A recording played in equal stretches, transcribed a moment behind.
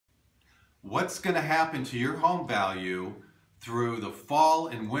What's going to happen to your home value through the fall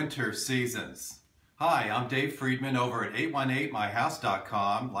and winter seasons? Hi, I'm Dave Friedman over at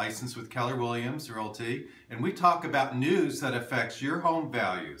 818myhouse.com, licensed with Keller Williams Realty, and we talk about news that affects your home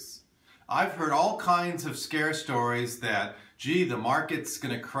values. I've heard all kinds of scare stories that, gee, the market's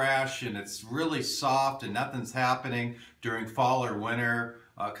going to crash and it's really soft and nothing's happening during fall or winter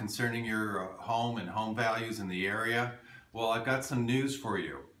concerning your home and home values in the area. Well, I've got some news for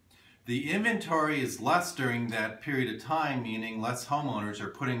you. The inventory is less during that period of time, meaning less homeowners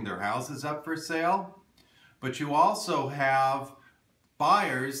are putting their houses up for sale. But you also have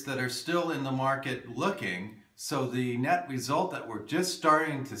buyers that are still in the market looking. So the net result that we're just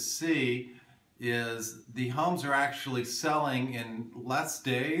starting to see is the homes are actually selling in less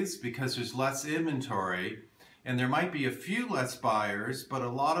days because there's less inventory. And there might be a few less buyers, but a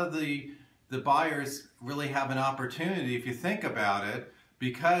lot of the buyers really have an opportunity, if you think about it,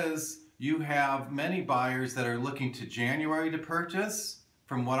 because you have many buyers that are looking to January to purchase.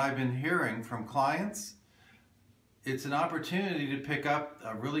 From what I've been hearing from clients, it's an opportunity to pick up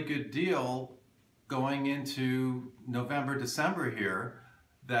a really good deal going into November, December here,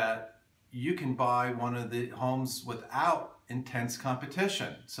 that you can buy one of the homes without intense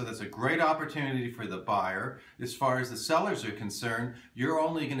competition. So that's a great opportunity for the buyer. As far as the sellers are concerned, you're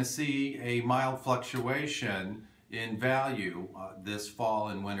only going to see a mild fluctuation in value this fall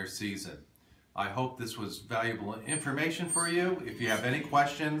and winter season. I hope this was valuable information for you. If you have any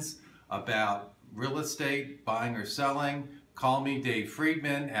questions about real estate, buying or selling, call me, Dave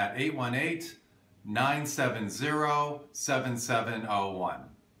Friedman, at 818-970-7701.